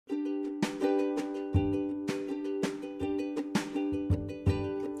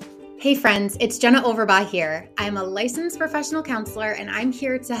Hey friends, it's Jenna Overbaugh here. I'm a licensed professional counselor and I'm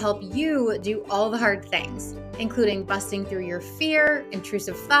here to help you do all the hard things, including busting through your fear,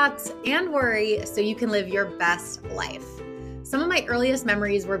 intrusive thoughts, and worry so you can live your best life. Some of my earliest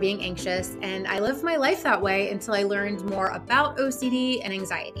memories were being anxious, and I lived my life that way until I learned more about OCD and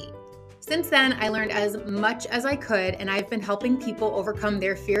anxiety. Since then, I learned as much as I could, and I've been helping people overcome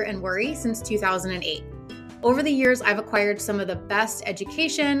their fear and worry since 2008. Over the years, I've acquired some of the best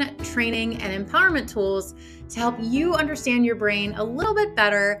education, training, and empowerment tools to help you understand your brain a little bit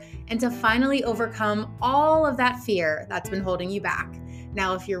better and to finally overcome all of that fear that's been holding you back.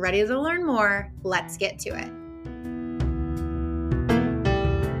 Now, if you're ready to learn more, let's get to it.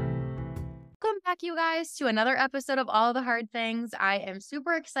 Welcome back, you guys, to another episode of All the Hard Things. I am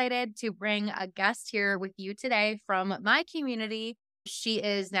super excited to bring a guest here with you today from my community. She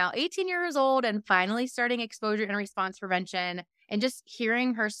is now 18 years old and finally starting exposure and response prevention. And just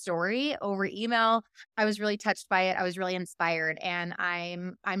hearing her story over email, I was really touched by it. I was really inspired. And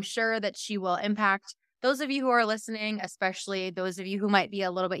I'm sure that she will impact those of you who are listening, especially those of you who might be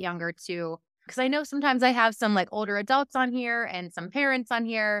a little bit younger too. Because I know sometimes I have some older adults on here and some parents on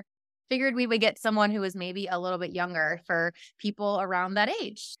here. Figured we would get someone who is maybe a little bit younger for people around that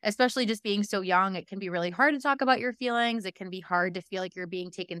age, especially just being so young. It can be really hard to talk about your feelings. It can be hard to feel like you're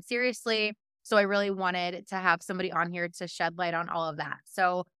being taken seriously. So I really wanted to have somebody on here to shed light on all of that.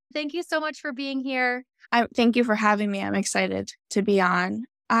 So thank you so much for being here. Thank you for having me. I'm excited to be on.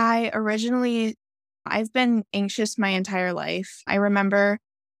 I've been anxious my entire life. I remember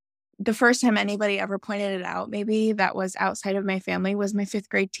the first time anybody ever pointed it out, maybe that was outside of my family, was my 5th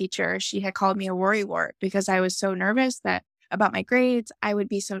grade teacher. She had called me a worrywart because I was so nervous about my grades. I would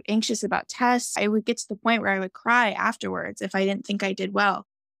be so anxious about tests. I would get to the point where I would cry afterwards if I didn't think I did well.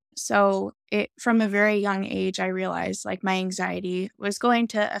 So from a very young age, I realized my anxiety was going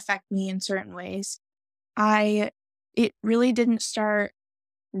to affect me in certain ways. It really didn't start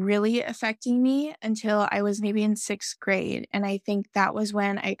really affecting me until I was maybe in 6th grade. And I think that was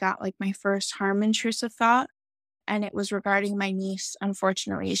when I got my first harm intrusive thought. And it was regarding my niece,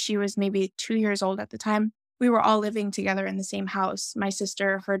 unfortunately. She was maybe 2 years old at the time. We were all living together in the same house, my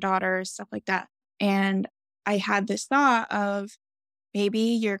sister, her daughter, stuff like that. And I had this thought of maybe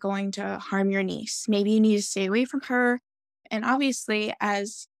you're going to harm your niece. Maybe you need to stay away from her. And obviously,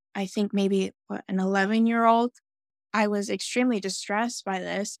 as I think maybe an 11-year-old, I was extremely distressed by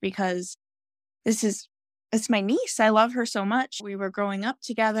this because it's my niece. I love her so much. We were growing up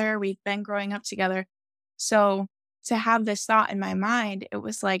together. We've been growing up together. So to have this thought in my mind, it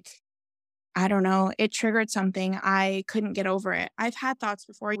was I don't know, it triggered something. I couldn't get over it. I've had thoughts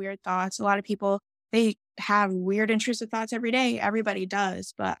before, weird thoughts. A lot of people, they have weird intrusive thoughts every day. Everybody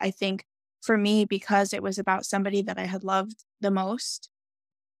does. But I think for me, because it was about somebody that I had loved the most,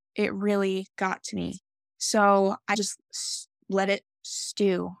 it really got to me. So I just let it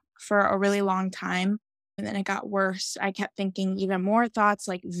stew for a really long time. And then it got worse. I kept thinking even more thoughts,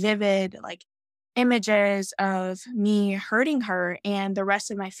 vivid, images of me hurting her, and the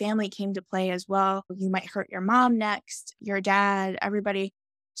rest of my family came to play as well. You might hurt your mom next, your dad, everybody.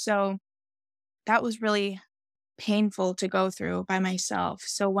 So that was really painful to go through by myself.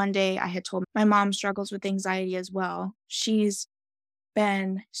 So one day I had told my mom struggles with anxiety as well. She's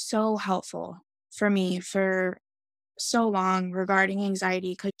been so helpful for me for so long regarding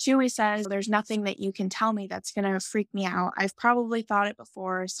anxiety, because she always says, there's nothing that you can tell me that's going to freak me out. I've probably thought it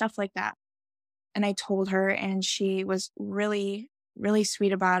before, stuff like that. And I told her, and she was really, really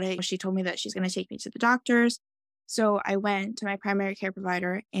sweet about it. She told me that she's going to take me to the doctors. So I went to my primary care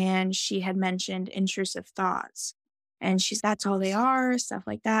provider, and she had mentioned intrusive thoughts. And that's all they are, stuff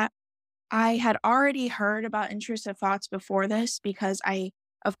like that. I had already heard about intrusive thoughts before this because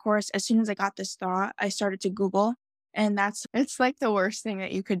of course, as soon as I got this thought, I started to Google. And it's the worst thing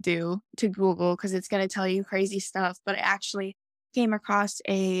that you could do, to Google, because it's going to tell you crazy stuff. But I actually came across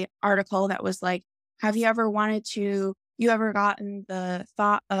a article that was have you ever gotten the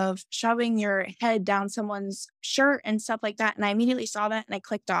thought of shoving your head down someone's shirt and stuff like that? And I immediately saw that and I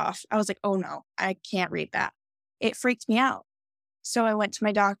clicked off. I was like, oh no, I can't read that. It freaked me out. So I went to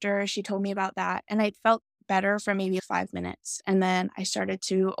my doctor. She told me about that, and I felt better for maybe 5 minutes. And then I started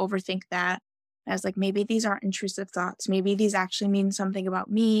to overthink that. I was like, maybe these aren't intrusive thoughts. Maybe these actually mean something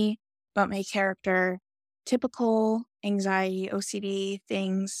about me, about my character. Typical anxiety, OCD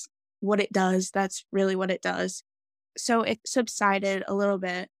things, what it does, that's really what it does. So it subsided a little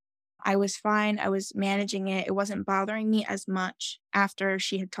bit. I was fine. I was managing it. It wasn't bothering me as much after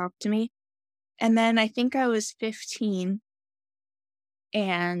she had talked to me. And then I think I was 15.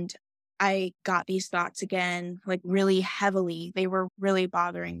 And I got these thoughts again, really heavily. They were really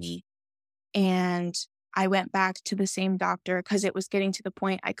bothering me. And I went back to the same doctor because it was getting to the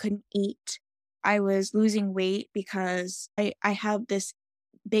point I couldn't eat. I was losing weight because I have this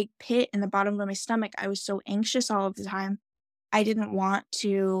big pit in the bottom of my stomach. I was so anxious all of the time. I didn't want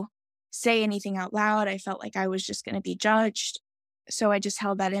to say anything out loud. I felt like I was just going to be judged. So I just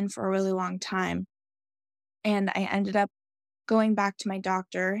held that in for a really long time. And I ended up going back to my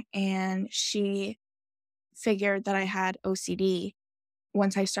doctor, and she figured that I had OCD.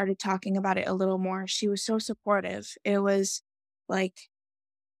 Once I started talking about it a little more, she was so supportive. It was like,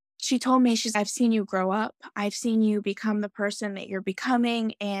 she told me, I've seen you grow up. I've seen you become the person that you're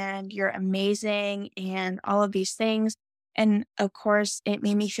becoming, and you're amazing, and all of these things. And of course, it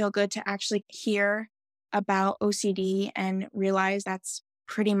made me feel good to actually hear about OCD and realize that's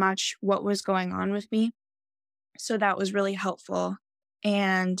pretty much what was going on with me. So that was really helpful.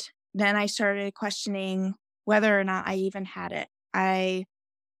 And then I started questioning whether or not I even had it. It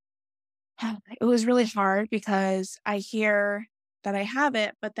was really hard because I hear that I have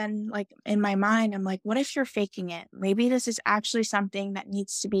it, but then, like, in my mind, I'm like, what if you're faking it? Maybe this is actually something that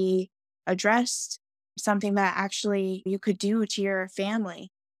needs to be addressed, something that actually you could do to your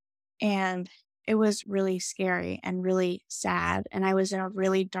family. And it was really scary and really sad. And I was in a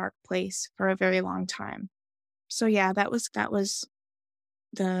really dark place for a very long time. So yeah, that was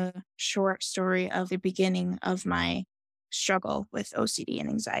the short story of the beginning of my struggle with OCD and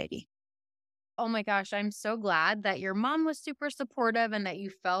anxiety. Oh my gosh, I'm so glad that your mom was super supportive and that you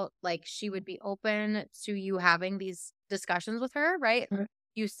felt like she would be open to you having these discussions with her, right? Mm.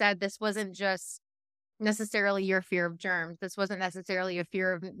 You said this wasn't just necessarily your fear of germs. This wasn't necessarily a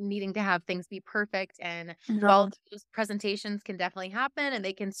fear of needing to have things be perfect. And while No. those presentations can definitely happen and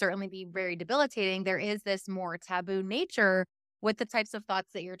they can certainly be very debilitating, there is this more taboo nature with the types of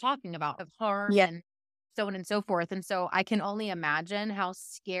thoughts that you're talking about of harm Yeah. and so on and so forth. And so I can only imagine how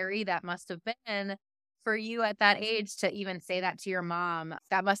scary that must have been for you at that age to even say that to your mom.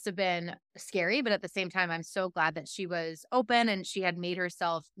 That must have been scary, but at the same time, I'm so glad that she was open and she had made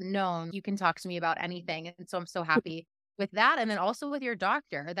herself known. You can talk to me about anything. And so I'm so happy with that. And then also with your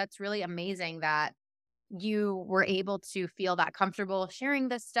doctor. That's really amazing that you were able to feel that comfortable sharing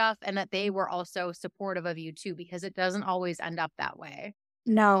this stuff and that they were also supportive of you too, because it doesn't always end up that way.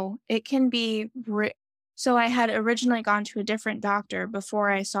 No, it can be so I had originally gone to a different doctor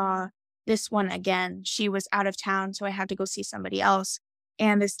before I saw this one again. She was out of town, so I had to go see somebody else.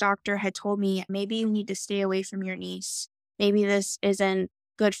 And this doctor had told me, maybe you need to stay away from your niece. Maybe this isn't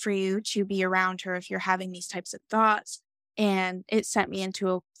good for you to be around her if you're having these types of thoughts. And it sent me into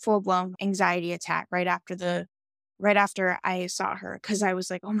a full-blown anxiety attack right after I saw her, because I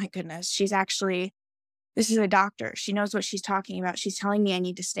was like, oh my goodness, this is a doctor. She knows what she's talking about. She's telling me I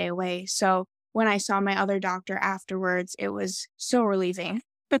need to stay away. So when I saw my other doctor afterwards, it was so relieving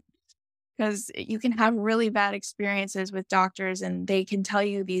because you can have really bad experiences with doctors and they can tell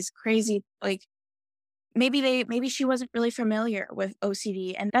you these crazy, like, maybe she wasn't really familiar with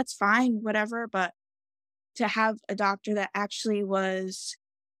OCD, and that's fine, whatever. But to have a doctor that actually was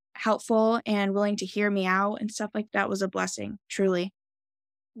helpful and willing to hear me out and stuff like that was a blessing, truly.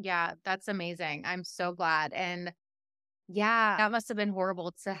 Yeah, that's amazing. I'm so glad. And yeah, that must have been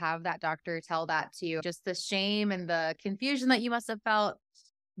horrible to have that doctor tell that to you. Just the shame and the confusion that you must have felt.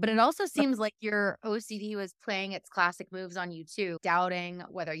 But it also seems like your OCD was playing its classic moves on you too, doubting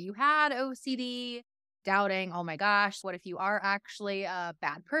whether you had OCD, doubting, oh my gosh, what if you are actually a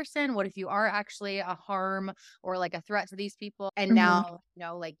bad person? What if you are actually a harm or like a threat to these people? And Mhm.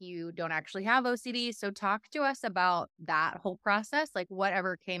 now, like you don't actually have OCD. So talk to us about that whole process, like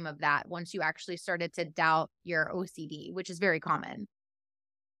whatever came of that once you actually started to doubt your OCD, which is very common.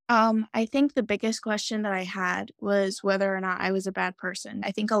 I think the biggest question that I had was whether or not I was a bad person.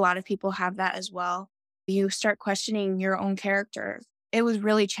 I think a lot of people have that as well. You start questioning your own character. It was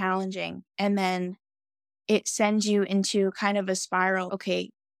really challenging. And then it sends you into kind of a spiral.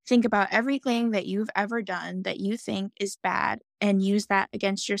 Okay, think about everything that you've ever done that you think is bad and use that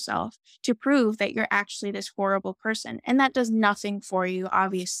against yourself to prove that you're actually this horrible person. And that does nothing for you,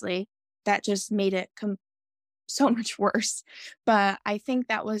 obviously. That just made it so much worse. But I think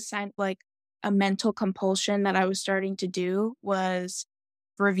that was like a mental compulsion that I was starting to do, was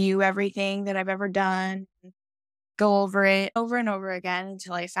review everything that I've ever done, go over it over and over again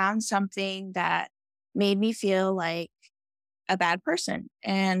until I found something that made me feel like a bad person.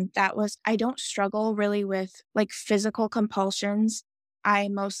 And I don't struggle really with like physical compulsions. I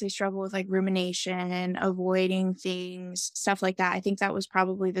mostly struggle with like rumination and avoiding things, stuff like that. I think that was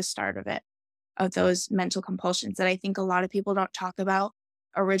probably the start of it, of those mental compulsions that I think a lot of people don't talk about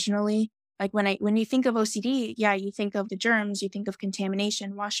originally. Like when you think of OCD, yeah, you think of the germs, you think of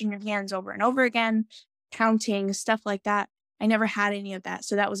contamination, washing your hands over and over again, counting, stuff like that. I never had any of that.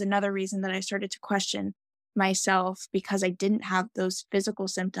 So that was another reason that I started to question myself because I didn't have those physical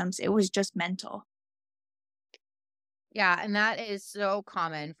symptoms. It was just mental. Yeah, and that is so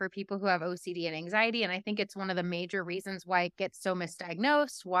common for people who have OCD and anxiety. And I think it's one of the major reasons why it gets so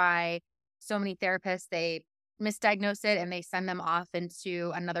misdiagnosed, why so many therapists they misdiagnose it and they send them off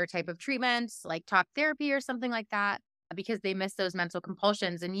into another type of treatment, like talk therapy or something like that, because they miss those mental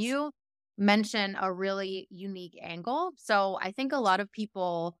compulsions. And you mention a really unique angle. So I think a lot of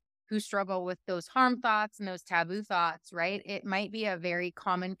people who struggle with those harm thoughts and those taboo thoughts, right? It might be a very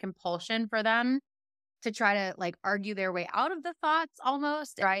common compulsion for them to try to like argue their way out of the thoughts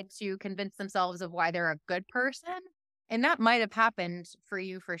almost, try to convince themselves of why they're a good person. And that might have happened for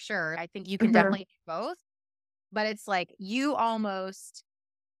you for sure. I think you can Mhm. definitely do both, but it's like you almost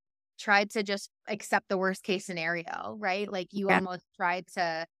tried to just accept the worst case scenario, right? Like you Yeah. almost tried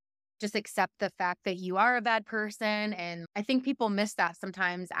to just accept the fact that you are a bad person. And I think people miss that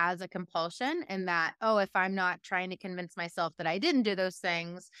sometimes as a compulsion, and that, oh, if I'm not trying to convince myself that I didn't do those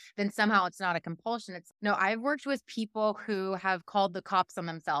things, then somehow it's not a compulsion. It's no, I've worked with people who have called the cops on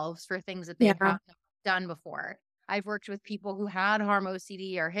themselves for things that they have Yeah. not done before. I've worked with people who had harm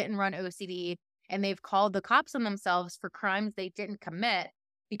OCD or hit and run OCD, and they've called the cops on themselves for crimes they didn't commit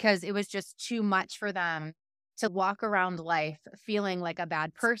because it was just too much for them to walk around life feeling like a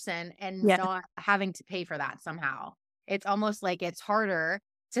bad person and Yeah. not having to pay for that somehow. It's almost like it's harder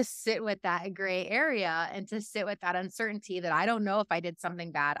to sit with that gray area and to sit with that uncertainty that I don't know if I did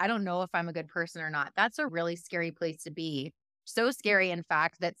something bad. I don't know if I'm a good person or not. That's a really scary place to be. So scary, in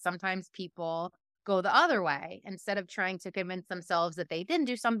fact, that sometimes people go the other way. Instead of trying to convince themselves that they didn't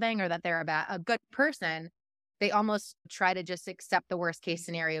do something or that they're a good person, they almost try to just accept the worst case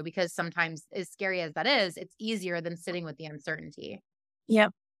scenario because sometimes, as scary as that is, it's easier than sitting with the uncertainty.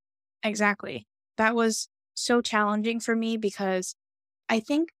 Yep. Exactly. That was so challenging for me because I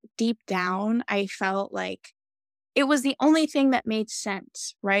think deep down, I felt like it was the only thing that made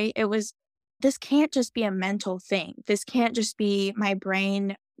sense, right? It was, this can't just be a mental thing. This can't just be my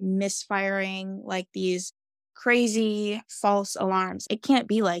brain misfiring like these crazy false alarms. It can't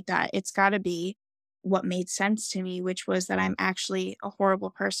be like that. It's got to be what made sense to me, which was that I'm actually a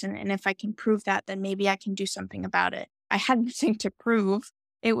horrible person. And if I can prove that, then maybe I can do something about it. I had nothing to prove.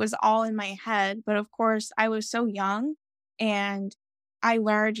 It was all in my head. But of course, I was so young. And I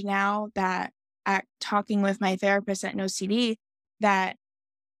learned now that at talking with my therapist at NoCD that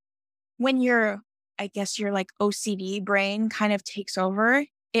when I guess your like OCD brain kind of takes over,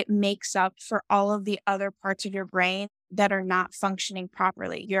 it makes up for all of the other parts of your brain that are not functioning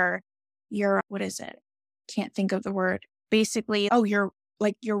properly. What is it? Can't think of the word. Basically, oh, your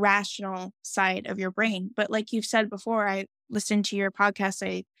rational side of your brain. But like you've said before, I listened to your podcast,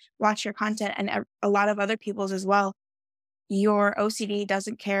 I watch your content and a lot of other people's as well. Your OCD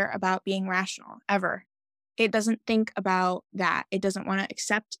doesn't care about being rational ever. It doesn't think about that. It doesn't want to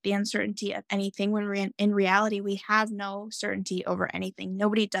accept the uncertainty of anything when in reality, we have no certainty over anything.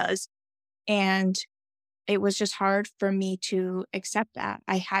 Nobody does. And it was just hard for me to accept that.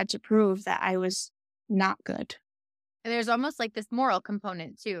 I had to prove that I was not good. And there's almost like this moral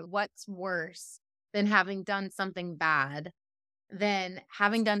component too. What's worse than having done something bad than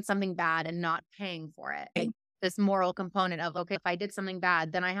having done something bad and not paying for it? Like this moral component of, okay, if I did something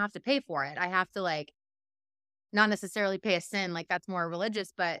bad, then I have to pay for it. I have to like not necessarily pay a sin, like that's more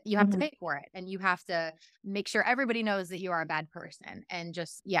religious, but you have to Mhm. pay for it and you have to make sure everybody knows that you are a bad person and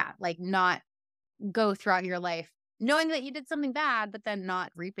just, yeah, like not go throughout your life knowing that you did something bad, but then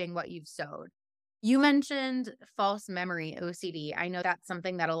not reaping what you've sowed. You mentioned false memory OCD. I know that's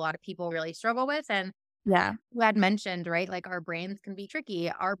something that a lot of people really struggle with. And Yeah. you had mentioned, right? Like our brains can be tricky.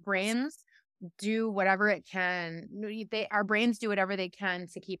 Our brains do whatever it can. Our brains do whatever they can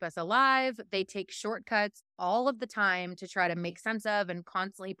to keep us alive. They take shortcuts all of the time to try to make sense of and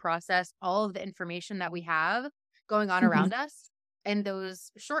constantly process all of the information that we have going on Mhm. around us. And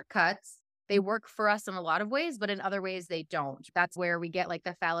those shortcuts, they work for us in a lot of ways, but in other ways they don't. That's where we get like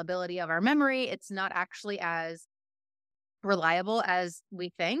the fallibility of our memory. It's not actually as reliable as we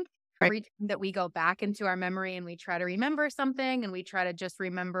think. Right. Every time that we go back into our memory and we try to remember something and we try to just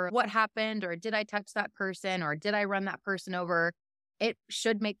remember what happened or did I touch that person or did I run that person over, it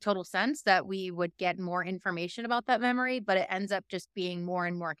should make total sense that we would get more information about that memory, but it ends up just being more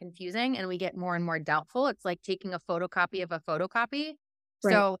and more confusing and we get more and more doubtful. It's like taking a photocopy of a photocopy.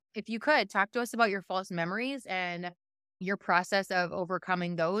 Right. So if you could talk to us about your false memories and your process of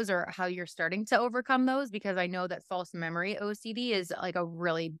overcoming those or how you're starting to overcome those? Because I know that false memory OCD is like a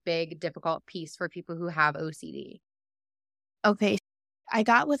really big, difficult piece for people who have OCD. Okay. I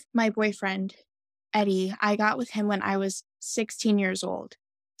got with my boyfriend, Eddie. I got with him when I was 16 years old.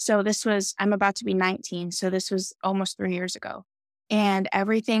 So I'm about to be 19. So this was almost 3 years ago. And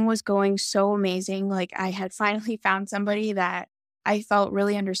everything was going so amazing. Like I had finally found somebody that I felt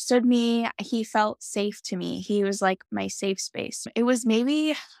really understood me. He felt safe to me. He was like my safe space. It was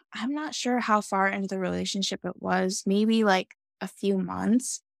maybe, I'm not sure how far into the relationship it was, maybe like a few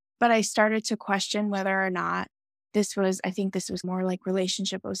months, but I started to question whether or not I think this was more like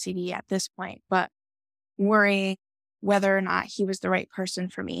relationship OCD at this point, but worrying whether or not he was the right person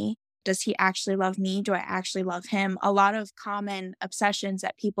for me. Does he actually love me? Do I actually love him? A lot of common obsessions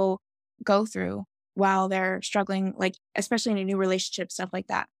that people go through while they're struggling, like, especially in a new relationship, stuff like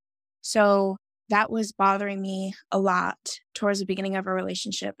that. So that was bothering me a lot towards the beginning of a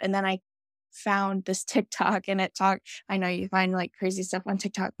relationship. And then I found this TikTok and I know you find like crazy stuff on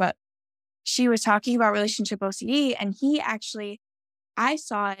TikTok, but she was talking about relationship OCD and I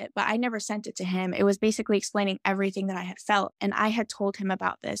saw it, but I never sent it to him. It was basically explaining everything that I had felt. And I had told him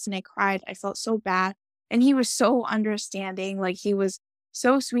about this and I cried. I felt so bad. And he was so understanding. Like he was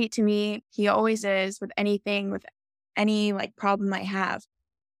so sweet to me. He always is with anything, with any like problem I have.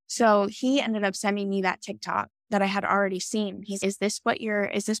 So he ended up sending me that TikTok that I had already seen. Is this what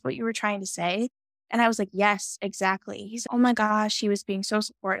you were trying to say? And I was like, yes, exactly. He's, oh my gosh, he was being so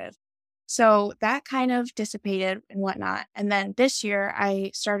supportive. So that kind of dissipated and whatnot. And then this year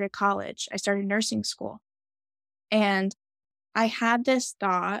I started college. I started nursing school. And I had this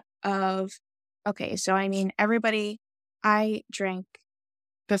thought of, okay, so I mean, I drank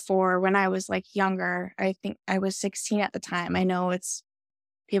before when I was like younger. I think I was 16 at the time. I know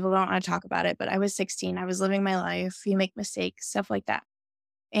people don't want to talk about it, but I was 16. I was living my life. You make mistakes, stuff like that.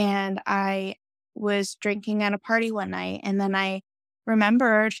 And I was drinking at a party one night. And then I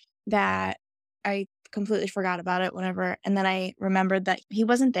remembered that I completely forgot about it, whatever. And then I remembered that he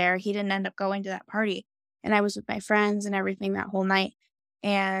wasn't there. He didn't end up going to that party. And I was with my friends and everything that whole night.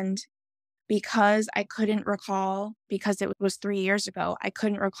 And because I couldn't recall, because it was 3 years ago, I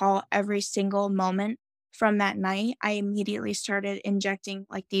couldn't recall every single moment from that night. I immediately started injecting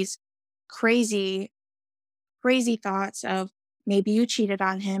like these crazy, crazy thoughts of maybe you cheated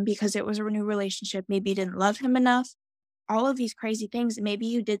on him because it was a new relationship. Maybe you didn't love him enough. All of these crazy things. Maybe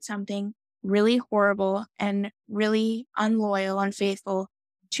you did something really horrible and really unloyal, unfaithful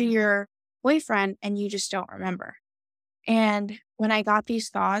to your boyfriend and you just don't remember. And when I got these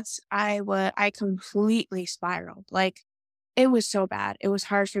thoughts, I completely spiraled. Like it was so bad. It was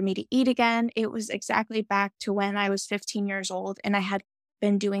hard for me to eat again. It was exactly back to when I was 15 years old and I had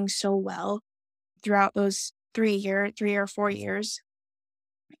been doing so well throughout those 3 or 4 years.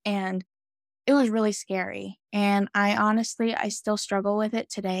 And it was really scary. And I still struggle with it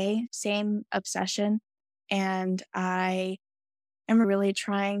today. Same obsession. And I am really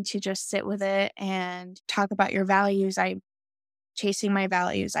trying to just sit with it and talk about your values. I'm chasing my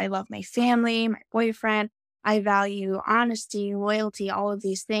values. I love my family, my boyfriend. I value honesty, loyalty, all of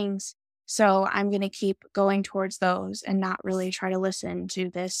these things. So I'm going to keep going towards those and not really try to listen to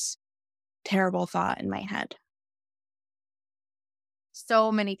this terrible thought in my head.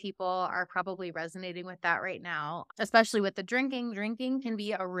 So many people are probably resonating with that right now, especially with the drinking. Drinking can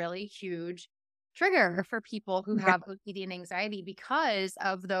be a really huge trigger for people who Yeah. have OCD and anxiety because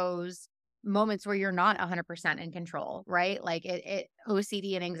of those moments where you're not 100% in control, right? Like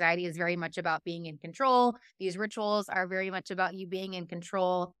OCD and anxiety is very much about being in control. These rituals are very much about you being in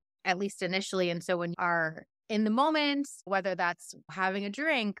control, at least initially. And so when you are in the moment, whether that's having a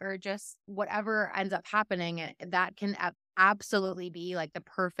drink or just whatever ends up happening, that can absolutely be like the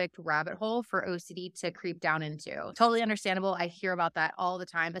perfect rabbit hole for OCD to creep down into. Totally understandable. I hear about that all the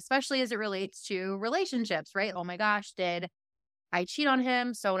time, especially as it relates to relationships, right? Oh my gosh, did I cheat on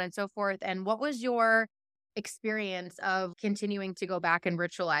him? So on and so forth. And what was your experience of continuing to go back and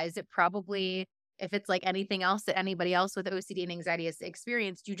ritualize? It probably, if it's like anything else that anybody else with OCD and anxiety has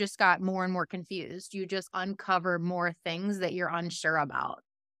experienced, you just got more and more confused. You just uncover more things that you're unsure about.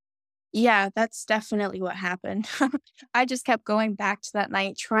 Yeah, that's definitely what happened. I just kept going back to that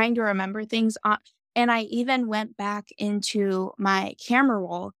night, trying to remember things. And I even went back into my camera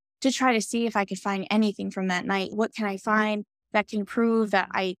roll to try to see if I could find anything from that night. What can I find that can prove that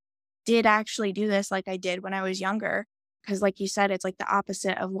I did actually do this like I did when I was younger? Because, like you said, it's like the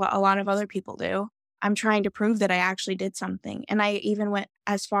opposite of what a lot of other people do. I'm trying to prove that I actually did something. And I even went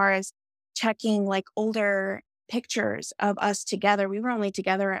as far as checking like older pictures of us together. We were only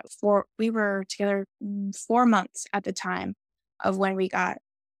together we were together 4 months at the time of when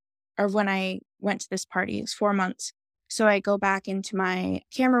when I went to this party. It was 4 months. So I go back into my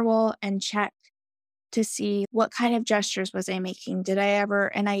camera roll and check to see what kind of gestures was I making. Did I ever,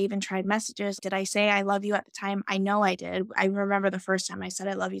 and I even tried messages. Did I say I love you at the time? I know I did. I remember the first time I said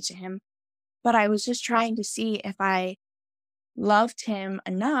I love you to him, but I was just trying to see if I loved him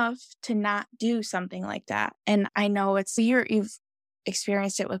enough to not do something like that. And I know you've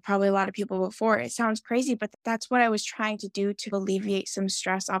experienced it with probably a lot of people before. It sounds crazy, but that's what I was trying to do to alleviate some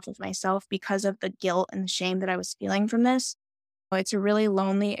stress off of myself because of the guilt and the shame that I was feeling from this. It's a really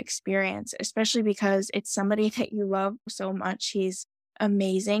lonely experience, especially because it's somebody that you love so much. He's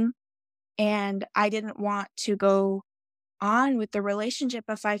amazing. And I didn't want to go on with the relationship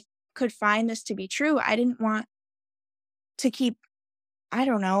if I could find this to be true. I didn't want to keep, I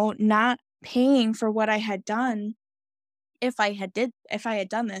don't know, not paying for what I had done if I had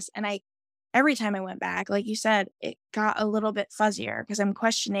done this. And every time I went back, like you said, it got a little bit fuzzier because I'm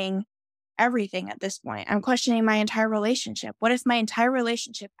questioning everything at this point. I'm questioning my entire relationship. What if my entire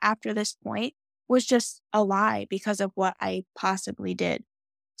relationship after this point was just a lie because of what I possibly did?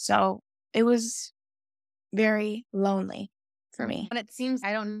 So it was very lonely for me. And it seems,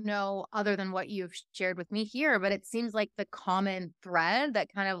 I don't know other than what you've shared with me here, but it seems like the common thread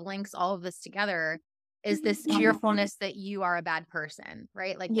that kind of links all of this together is this fearfulness that you are a bad person,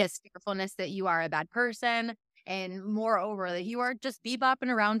 right? Like Yes, this fearfulness that you are a bad person. And moreover, that you are just bebopping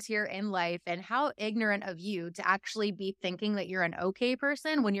around here in life. And how ignorant of you to actually be thinking that you're an okay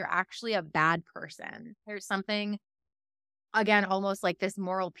person when you're actually a bad person. There's something, again, almost like this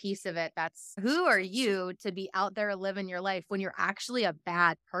moral piece of it. That's, who are you to be out there living your life when you're actually a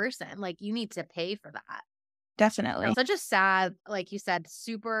bad person? Like, you need to pay for that. definitely. Such a sad, like you said,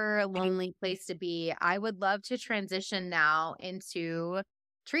 super lonely place to be. I would love to transition now into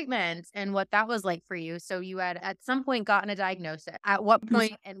treatment and what that was like for you. So you had at some point gotten a diagnosis. At what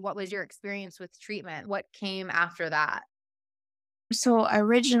point and what was your experience with treatment? What came after that? So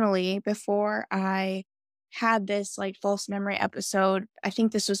originally, before I had this like false memory episode, I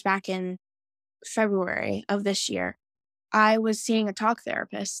think this was back in February of this year. I was seeing a talk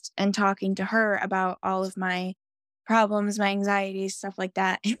therapist and talking to her about all of my problems, my anxieties, stuff like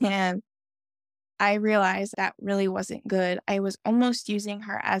that. And I realized that really wasn't good. I was almost using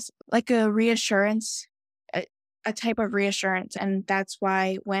her as like a reassurance, a, a type of reassurance. And that's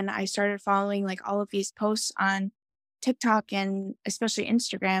why when I started following like all of these posts on TikTok and especially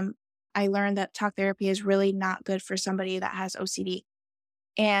Instagram, I learned that talk therapy is really not good for somebody that has OCD.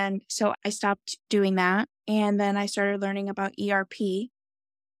 And so I stopped doing that. And then I started learning about ERP.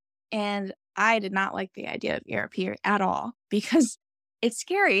 And I did not like the idea of ERP at all because it's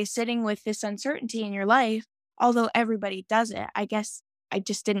scary sitting with this uncertainty in your life, although everybody does it. I guess I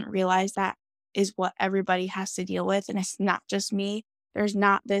just didn't realize that is what everybody has to deal with. And it's not just me. There's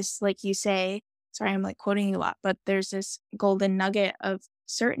not this, like you say, sorry, I'm like quoting you a lot, but there's this golden nugget of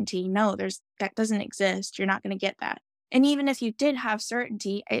certainty. No, that doesn't exist. You're not going to get that. And even if you did have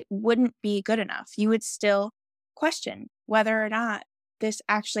certainty, it wouldn't be good enough. You would still question whether or not this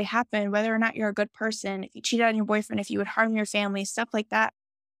actually happened, whether or not you're a good person, if you cheated on your boyfriend, if you would harm your family, stuff like that.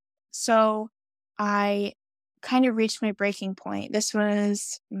 So I kind of reached my breaking point. This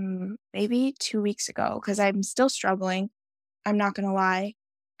was maybe 2 weeks ago because I'm still struggling. I'm not going to lie.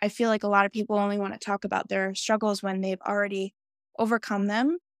 I feel like a lot of people only want to talk about their struggles when they've already overcome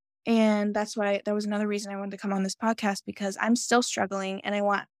them. And that was another reason I wanted to come on this podcast because I'm still struggling and I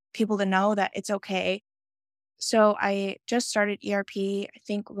want people to know that it's okay. So I just started ERP, I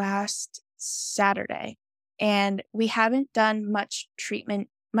think last Saturday, and we haven't done much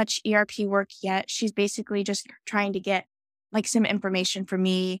ERP work yet. She's basically just trying to get like some information for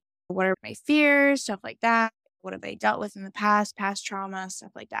me. What are my fears, stuff like that? What have I dealt with in the past trauma,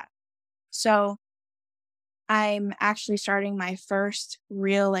 stuff like that. So I'm actually starting my first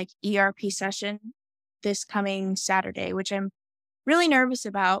real like ERP session this coming Saturday, which I'm really nervous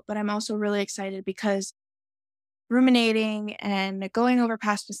about, but I'm also really excited because ruminating and going over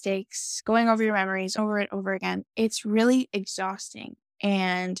past mistakes, going over your memories over and over again, it's really exhausting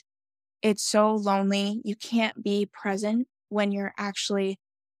and it's so lonely. You can't be present when you're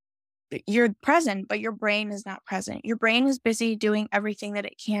present, but your brain is not present. Your brain is busy doing everything that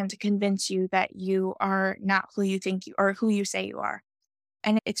it can to convince you that you are not who you think you or who you say you are.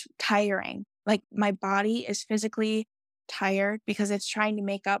 And it's tiring. Like my body is physically tired because it's trying to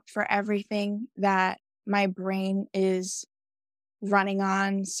make up for everything that my brain is running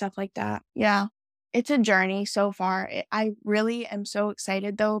on, stuff like that. Yeah. It's a journey so far. I really am so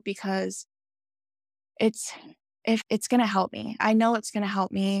excited though, because it's if it's going to help me. I know it's going to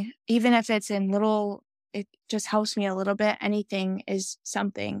help me, even if it's in little, it just helps me a little bit. Anything is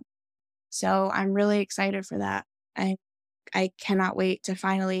something. So I'm really excited for that. I I cannot wait to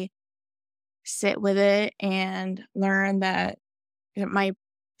finally sit with it and learn that my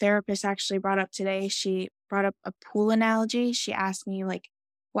therapist actually brought up today. She brought up a pool analogy. She asked me like,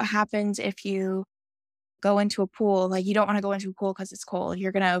 what happens if you go into a pool? Like you don't want to go into a pool because it's cold.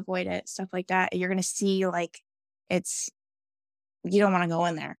 You're gonna avoid it, stuff like that. You're gonna see like it's you don't want to go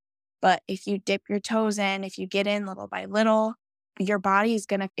in there. But if you dip your toes in, if you get in little by little, your body is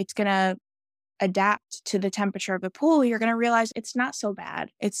gonna adapt to the temperature of the pool. You're gonna realize it's not so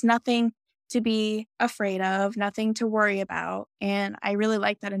bad. It's nothing to be afraid of, nothing to worry about. And I really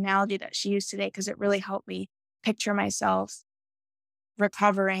like that analogy that she used today because it really helped me picture myself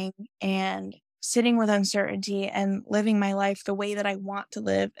recovering and sitting with uncertainty and living my life the way that I want to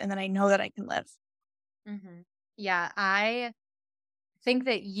live and that I know that I can live. Yeah, I think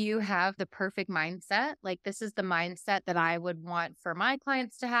that you have the perfect mindset. Like, this is the mindset that I would want for my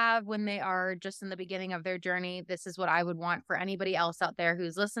clients to have when they are just in the beginning of their journey. This is what I would want for anybody else out there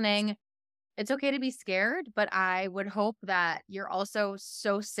who's listening. It's okay to be scared, but I would hope that you're also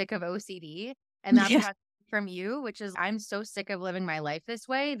so sick of OCD. And that's Yeah. what from you, which is I'm so sick of living my life this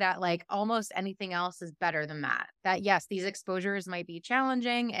way that like almost anything else is better than that. That yes, these exposures might be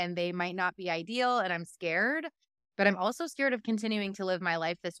challenging and they might not be ideal. And I'm scared, but I'm also scared of continuing to live my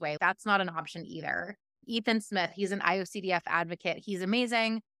life this way. That's not an option either. Ethan Smith, he's an IOCDF advocate. He's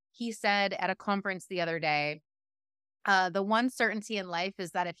amazing. He said at a conference the other day, the one certainty in life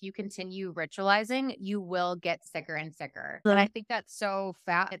is that if you continue ritualizing, you will get sicker and sicker. And I think that's so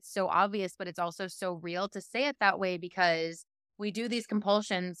fat. It's so obvious, but it's also so real to say it that way because we do these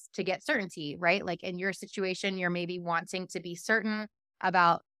compulsions to get certainty, right? Like in your situation, you're maybe wanting to be certain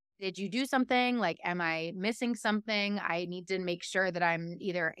about did you do something? Like, am I missing something? I need to make sure that I'm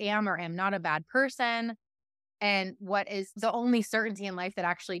either am or am not a bad person. And what is the only certainty in life that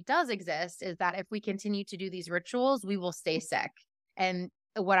actually does exist is that if we continue to do these rituals, we will stay sick. And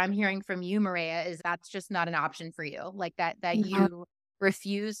what I'm hearing from you, Maraiyah, is that's just not an option for you. Like that No, you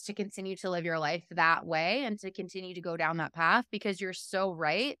refuse to continue to live your life that way and to continue to go down that path because you're so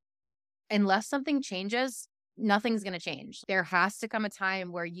right. Unless something changes, nothing's going to change. There has to come a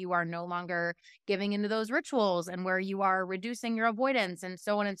time where you are no longer giving into those rituals and where you are reducing your avoidance and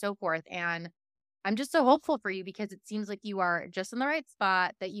so on and so forth. And I'm just so hopeful for you because it seems like you are just in the right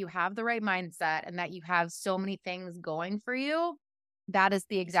spot, that you have the right mindset, and that you have so many things going for you. That is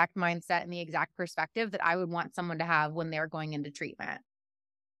the exact mindset and the exact perspective that I would want someone to have when they're going into treatment.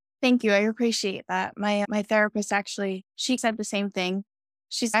 thank you. I appreciate that. My therapist actually, she said the same thing.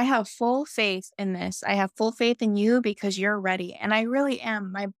 I have full faith in this. I have full faith in you because you're ready. And I really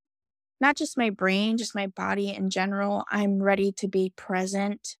am. My not just my brain, just my body in general. I'm ready to be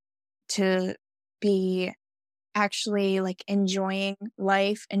present, to be actually like enjoying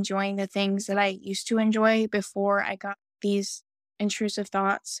life, enjoying the things that I used to enjoy before I got these intrusive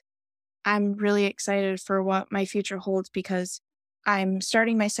thoughts. I'm really excited for what my future holds because I'm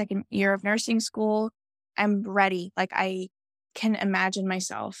starting my second year of nursing school. I'm ready. Like I can imagine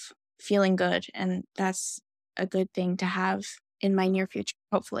myself feeling good. And that's a good thing to have in my near future,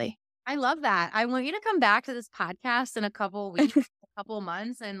 hopefully. I love that. I want you to come back to this podcast in a couple weeks, a couple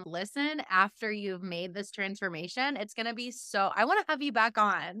months, and listen after you've made this transformation. It's going to be so, I want to have you back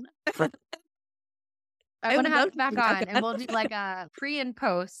on. I I want to would have love you to back be back on and on. we'll do like a pre and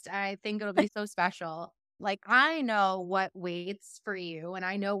post. I think it'll be so special. Like, I know what waits for you, and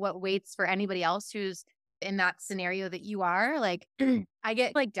I know what waits for anybody else who's in that scenario that you are. Like, I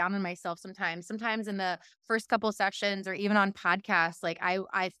get like down on myself sometimes. Sometimes in the first couple sessions or even on podcasts, like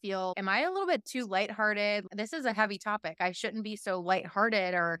I feel, am I a little bit too lighthearted? This is a heavy topic. I shouldn't be so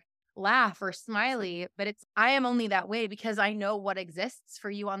lighthearted or laugh or smiley, but I am only that way because I know what exists for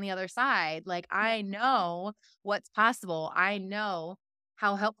you on the other side. Like I know what's possible. I know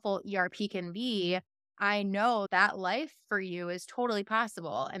how helpful ERP can be. I know that life for you is totally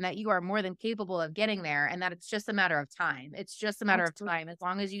possible and that you are more than capable of getting there and that it's just a matter of time. It's just a matter of Absolutely. time. As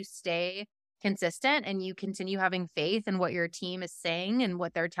long as you stay consistent and you continue having faith in what your team is saying and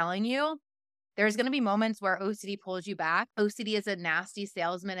what they're telling you, there's going to be moments where OCD pulls you back. OCD is a nasty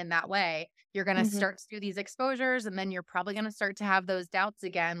salesman in that way. You're going to Mhm. start to do these exposures and then you're probably going to start to have those doubts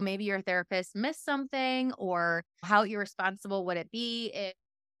again. Maybe your therapist missed something, or how irresponsible would it be if,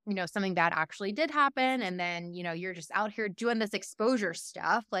 something bad actually did happen. And then, you're just out here doing this exposure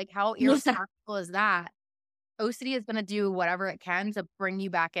stuff. Like how Yeah. irresponsible is that? OCD is going to do whatever it can to bring you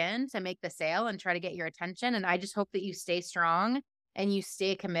back in to make the sale and try to get your attention. And I just hope that you stay strong and you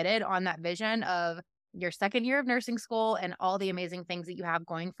stay committed on that vision of your second year of nursing school and all the amazing things that you have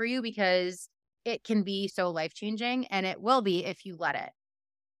going for you, because it can be so life-changing, and it will be if you let it.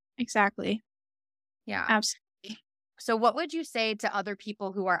 Exactly. Yeah. Absolutely. So what would you say to other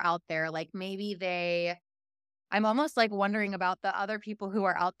people who are out there? Like maybe I'm almost like wondering about the other people who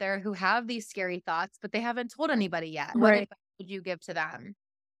are out there who have these scary thoughts, but they haven't told anybody yet. What Right. advice would you give to them?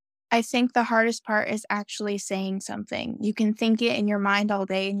 I think the hardest part is actually saying something. You can think it in your mind all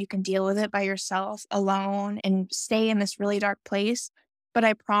day and you can deal with it by yourself alone and stay in this really dark place. But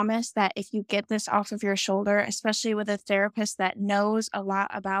I promise that if you get this off of your shoulder, especially with a therapist that knows a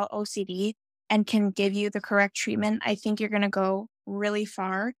lot about OCD and can give you the correct treatment, I think you're going to go really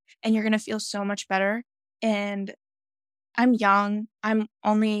far and you're going to feel so much better. And I'm young. I'm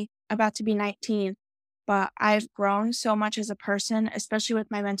only about to be 19, but I've grown so much as a person, especially with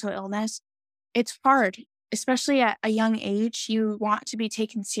my mental illness. It's hard, especially at a young age. You want to be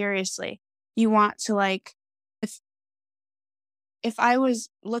taken seriously. You want to like if if I was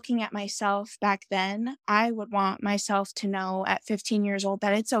looking at myself back then, I would want myself to know at 15 years old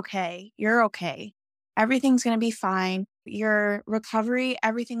that it's okay. You're okay. Everything's going to be fine. Your recovery,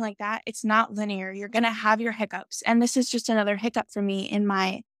 everything like that, it's not linear. You're going to have your hiccups. And this is just another hiccup for me in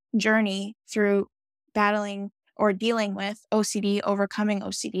my journey through battling or dealing with OCD, overcoming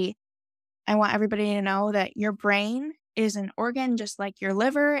OCD. I want everybody to know that your brain is an organ just like your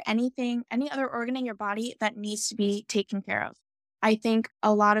liver, anything, any other organ in your body that needs to be taken care of. I think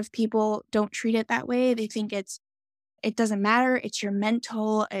a lot of people don't treat it that way. They think it doesn't matter, it's your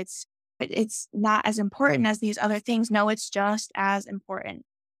mental, it's not as important as these other things. No, it's just as important.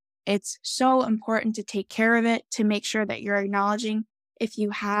 It's so important to take care of it, to make sure that you're acknowledging if you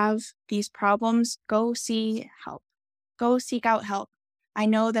have these problems, go see help. Go seek out help. I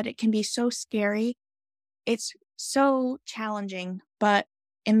know that it can be so scary. It's so challenging, but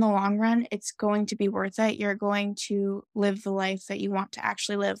in the long run, it's going to be worth it. You're going to live the life that you want to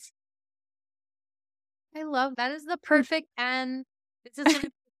actually live. I love that is the perfect end. This is going to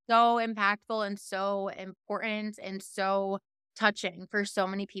be so impactful and so important and so touching for so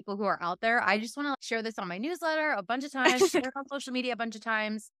many people who are out there. I just want to share this on my newsletter a bunch of times, share it on social media a bunch of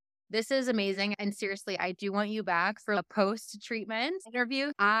times. This is amazing. And seriously, I do want you back for a post treatment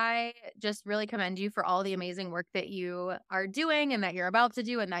interview. I just really commend you for all the amazing work that you are doing and that you're about to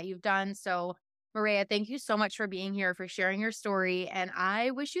do and that you've done. So Maraiyah, thank you so much for being here, for sharing your story, and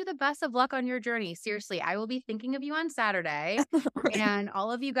I wish you the best of luck on your journey. Seriously, I will be thinking of you on Saturday, and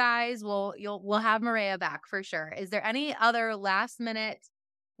all of you guys we'll have Maraiyah back for sure. Is there any other last minute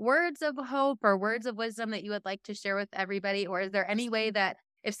words of hope or words of wisdom that you would like to share with everybody, or is there any way that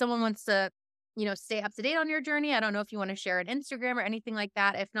if someone wants to, stay up to date on your journey, I don't know if you want to share an Instagram or anything like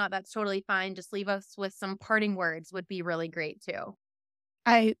that. If not, that's totally fine. Just leave us with some parting words would be really great too.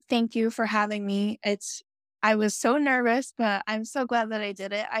 I thank you for having me. I was so nervous, but I'm so glad that I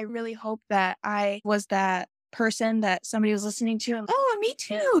did it. I really hope that I was that person that somebody was listening to and, oh, me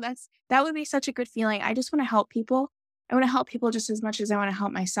too. That would be such a good feeling. I just want to help people. I want to help people just as much as I want to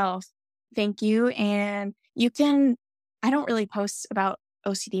help myself. Thank you. And I don't really post about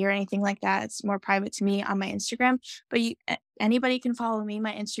OCD or anything like that. It's more private to me on my Instagram, but anybody can follow me.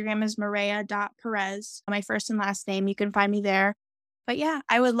 My Instagram is Maraiyah.Perez, my first and last name. You can find me there. But yeah,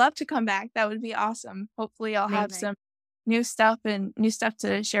 I would love to come back. That would be awesome. Hopefully I'll have Amazing. some new stuff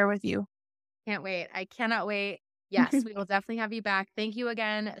to share with you. Can't wait. I cannot wait. Yes, we will definitely have you back. Thank you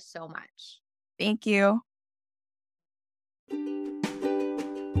again so much. Thank you.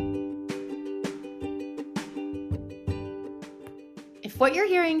 If what you're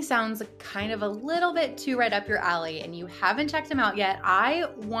hearing sounds kind of a little bit too right up your alley and you haven't checked them out yet, I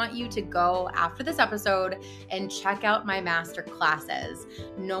want you to go after this episode and check out my master classes.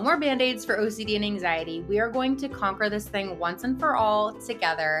 No more band-aids for OCD and anxiety. We are going to conquer this thing once and for all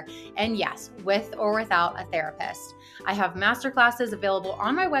together. And yes, with or without a therapist. I have master classes available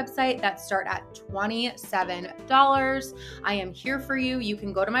on my website that start at $27. I am here for you. You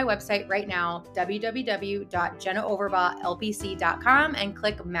can go to my website right now, www.jennaoverbaughLPC.com, and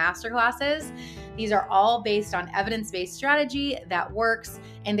click masterclasses. These are all based on evidence-based strategy that works,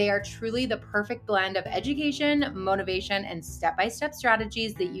 and they are truly the perfect blend of education, motivation, and step-by-step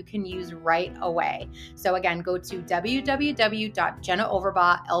strategies that you can use right away. So again, go to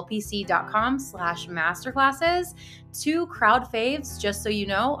www.jennaoverbaughLPC.com/masterclasses. Two crowd faves, just so you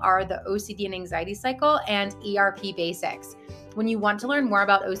know, are the OCD and anxiety cycle and ERP basics. When you want to learn more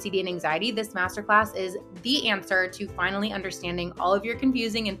about OCD and anxiety, this masterclass is the answer to finally understanding all of your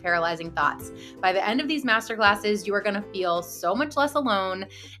confusing and paralyzing thoughts. By the end of these masterclasses, you are going to feel so much less alone,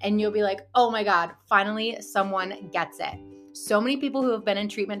 and you'll be like, oh my God, finally someone gets it. So many people who have been in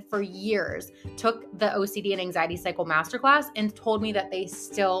treatment for years took the OCD and anxiety cycle masterclass and told me that they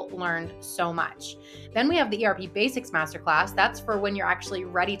still learned so much. Then we have the ERP Basics Masterclass. That's for when you're actually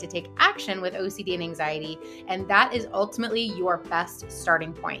ready to take action with OCD and anxiety, and that is ultimately your best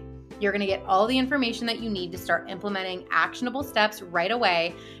starting point. You're going to get all the information that you need to start implementing actionable steps right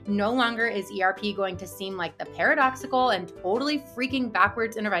away. No longer is ERP going to seem like the paradoxical and totally freaking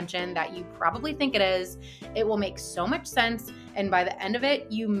backwards intervention that you probably think it is. It will make so much sense, and by the end of it,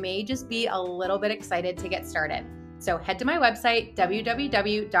 you may just be a little bit excited to get started. So head to my website,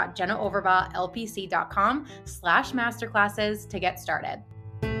 www.jennaoverbaughLPC.com/masterclasses to get started.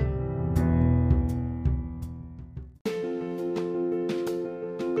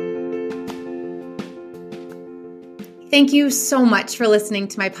 Thank you so much for listening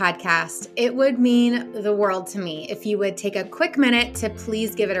to my podcast. It would mean the world to me if you would take a quick minute to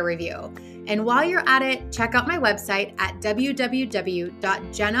please give it a review. And while you're at it, check out my website at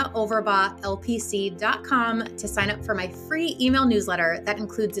www.jennaoverbaughLPC.com to sign up for my free email newsletter that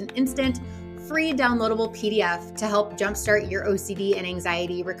includes an instant, free downloadable PDF to help jumpstart your OCD and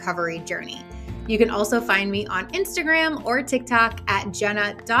anxiety recovery journey. You can also find me on Instagram or TikTok at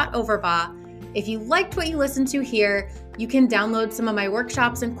jenna.overbaugh. If you liked what you listened to here, you can download some of my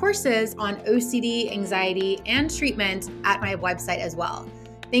workshops and courses on OCD, anxiety, and treatment at my website as well.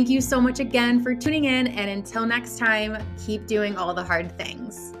 Thank you so much again for tuning in, and until next time, keep doing all the hard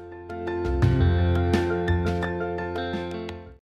things.